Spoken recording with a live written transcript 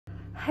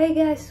Hi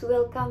guys,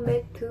 welcome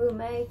back to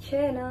my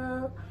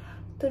channel.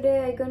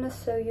 Today I'm gonna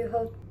show you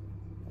how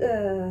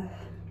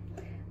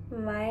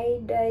my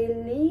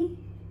daily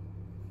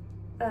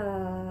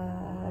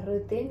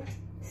routine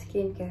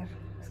skincare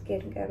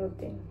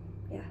routine.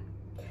 Yeah,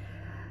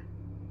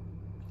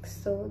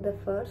 so the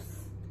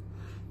first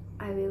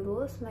I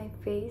will wash my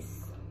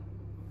face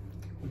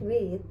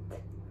with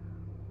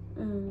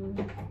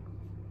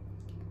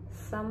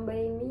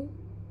Sunbaby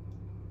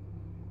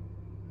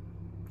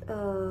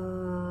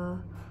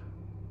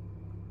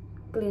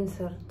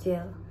cleanser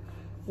gel.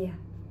 Yeah.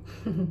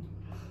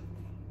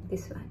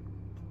 This one.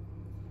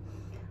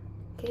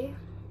 Okay,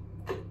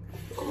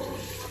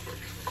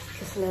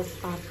 just let's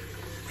start.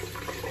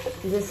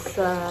 Just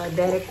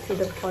direct to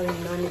the point,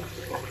 no need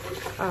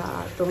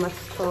too much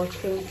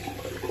talking.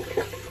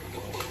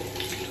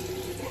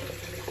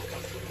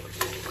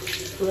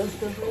 Wash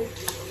the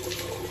face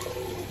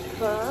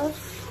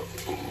first.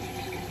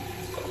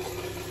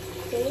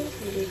 Okay,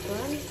 this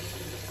one.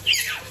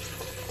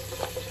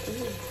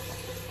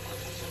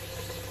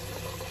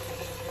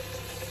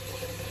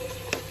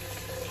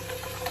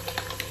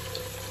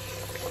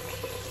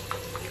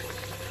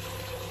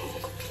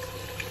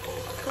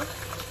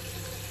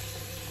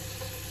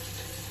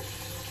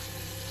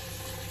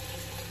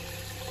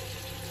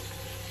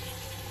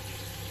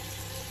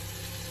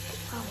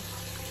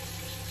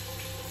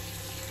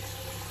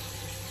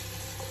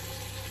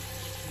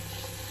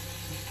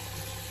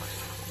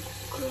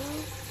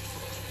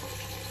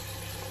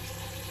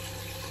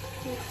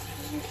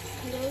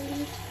 Slowly.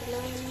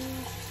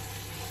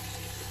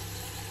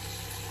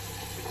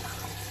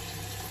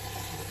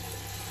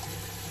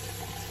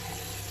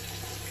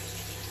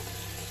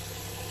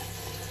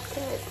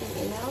 Okay, I think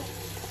enough.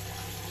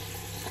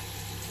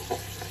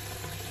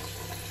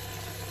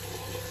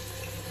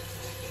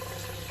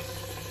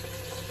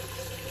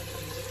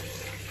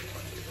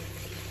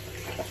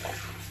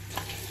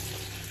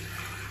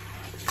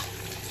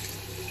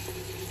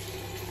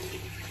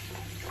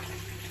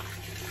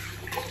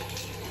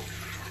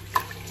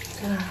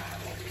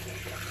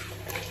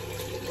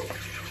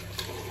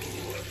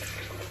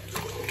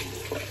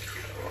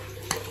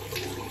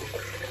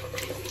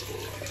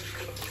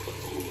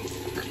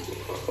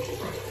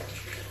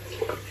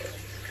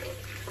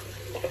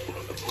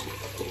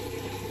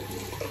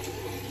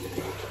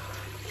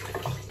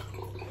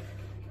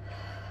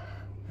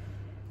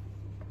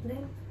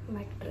 Then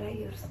might dry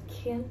your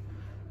skin.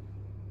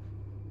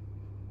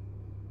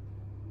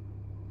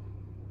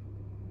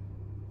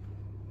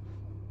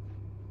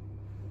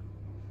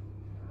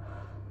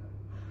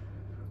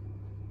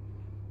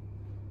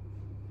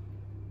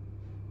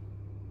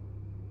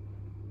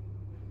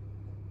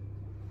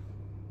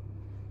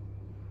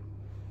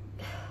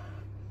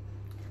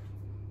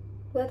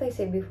 What I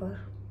said before,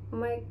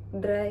 might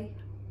dry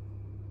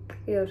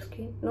your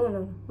skin.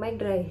 No, might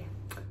dry.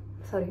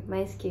 Sorry,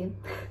 my skin.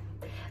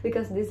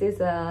 Because this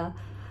is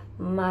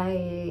my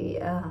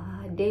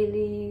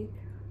daily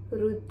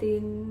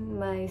routine,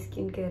 my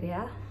skincare,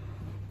 yeah.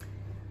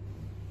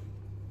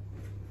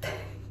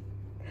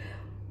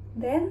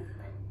 Then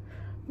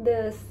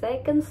the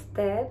second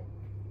step,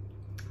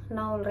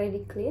 now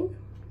already clean,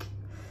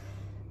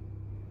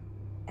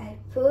 I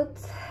put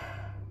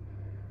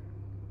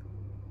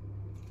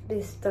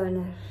this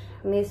toner,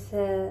 Miss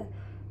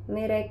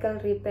Miracle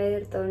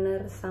Repair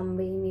Toner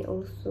Sunbaby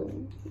also.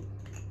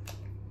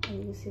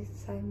 This is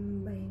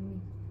Sunbaby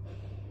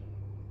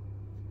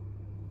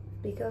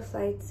because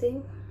I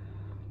think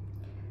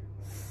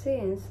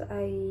since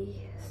I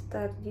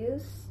start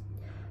use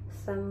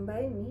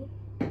Sunbaby,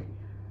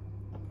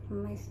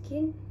 my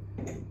skin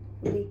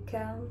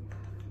become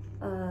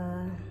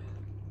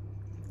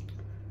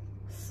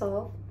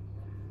soft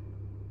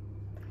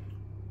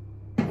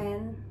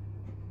and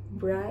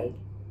bright,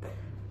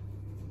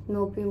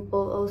 no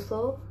pimple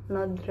also,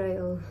 not dry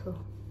also.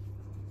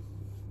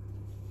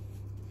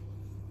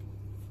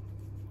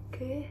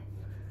 Okay,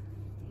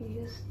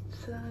 use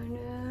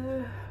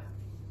toner.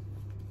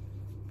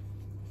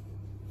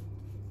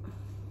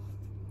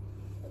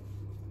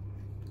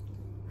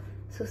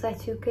 Susah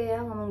juga ya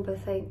ngomong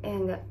bahasa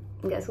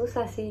nggak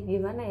susah sih,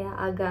 gimana ya,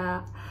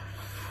 agak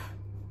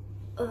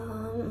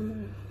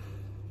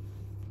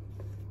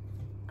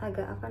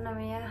apa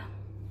namanya,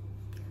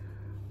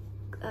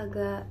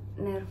 agak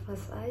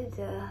nervous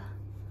aja.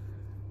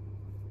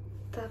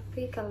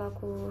 Tapi kalau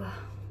aku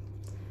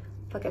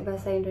pakai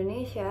bahasa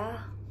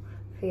Indonesia,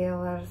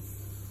 viewers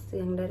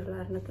yang dari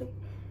luar negeri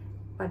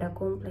pada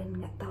komplain,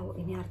 nggak tahu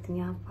ini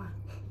artinya apa.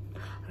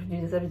 Harus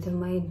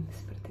diterjemahin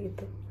seperti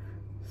itu.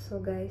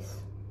 So guys,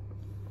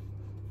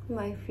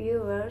 my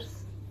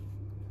viewers,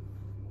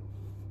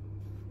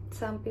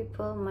 some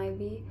people might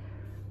be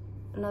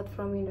not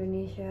from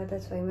Indonesia,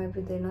 that's why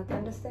maybe they not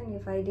understand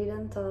if I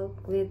didn't talk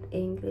with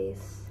English,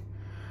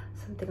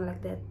 something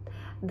like that.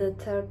 The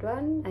third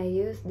one, I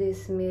use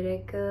this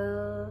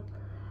Miracle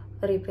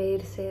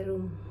Repair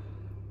Serum,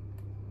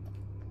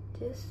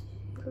 just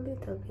a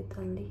little bit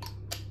only,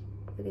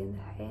 put in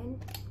the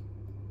hand.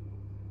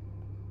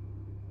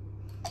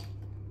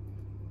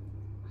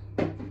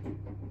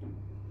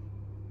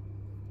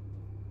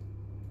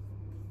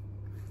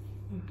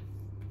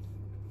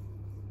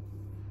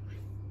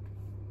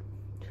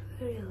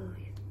 very little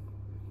bit.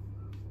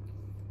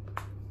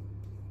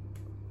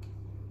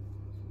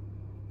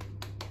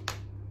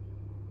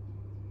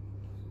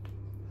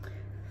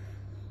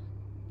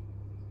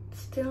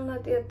 Still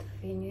not yet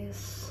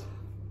finished.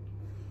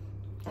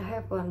 I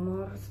have one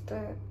more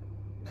step.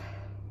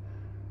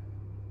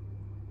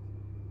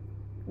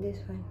 This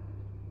one.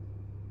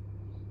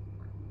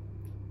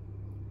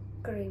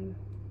 Cream.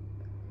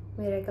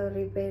 Miracle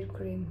Repair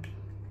Cream.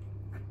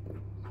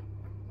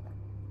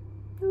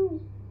 Ooh.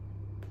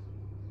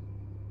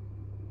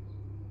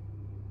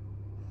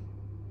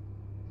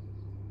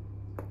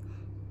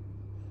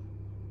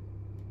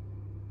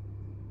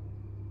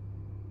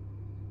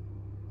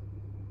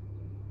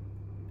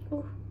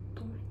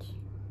 Too much.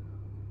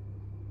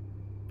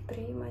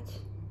 Too much.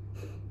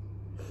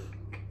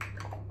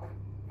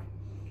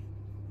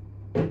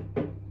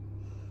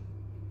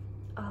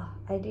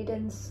 I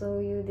didn't show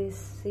you this.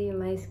 See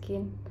my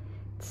skin,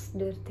 it's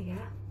dirty,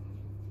 yeah?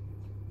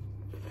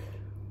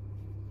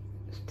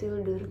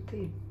 Still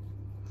dirty.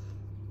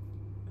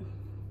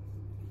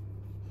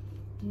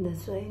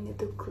 That's why I need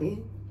to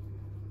clean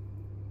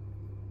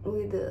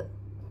with the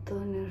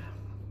toner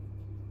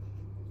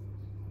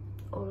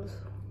also.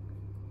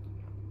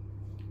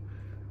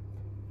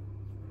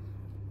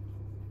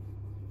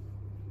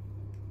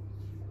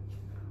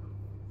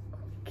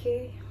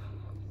 Okay.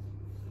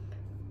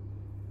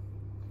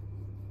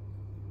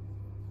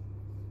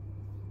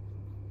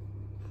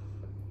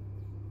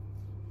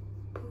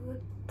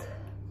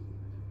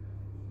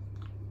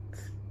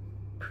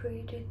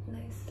 Braid it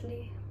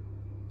nicely.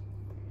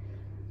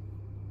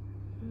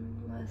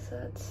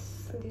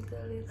 Massage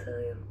little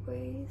your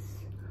face.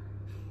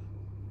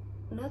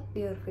 Not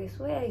your face.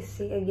 Why I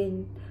say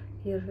again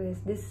your face?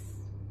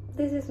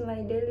 This is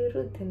my daily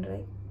routine,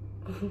 right?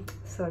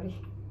 Sorry.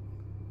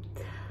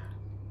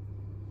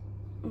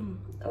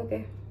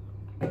 Okay.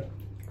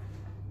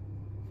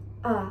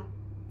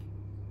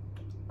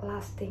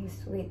 Last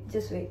things. Wait,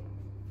 just wait.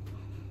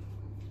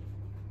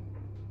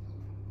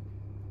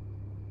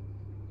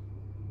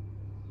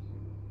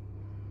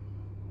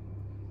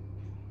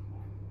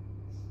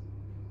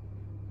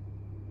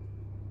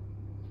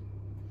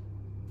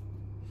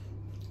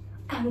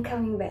 I'm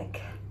coming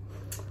back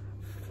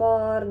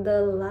for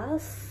the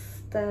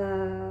last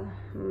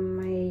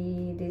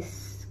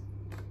this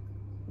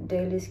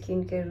daily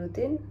skincare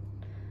routine.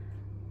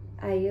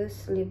 I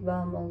use lip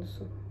balm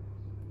also.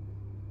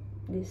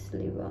 This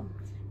lip balm,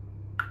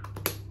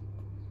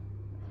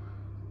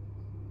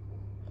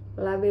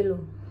 Labello.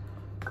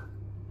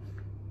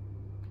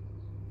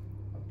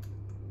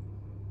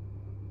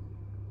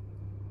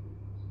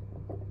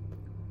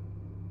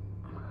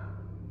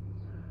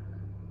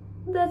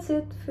 That's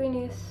it,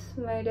 finish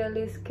my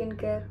daily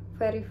skincare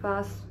very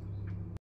fast.